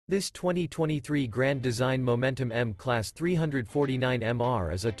This 2023 Grand Design Momentum M Class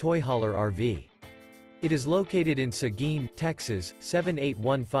 349MR is a toy hauler RV. It is located in Seguin, Texas,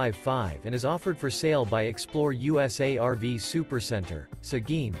 78155 and is offered for sale by ExploreUSA RV Supercenter,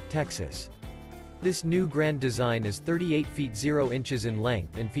 Seguin, Texas. This new Grand Design is 38 feet 0 inches in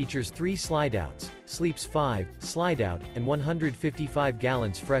length and features 3 slideouts, sleeps 5, slideout, and 155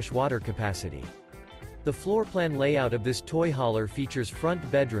 gallons fresh water capacity. The floor plan layout of this toy hauler features front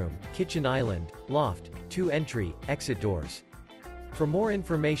bedroom, kitchen island, loft, 2 entry, exit doors. For more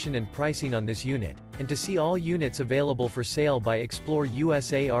information and pricing on this unit, and to see all units available for sale by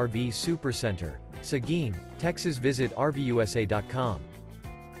ExploreUSA RV Supercenter, Seguin, Texas, visit RVUSA.com.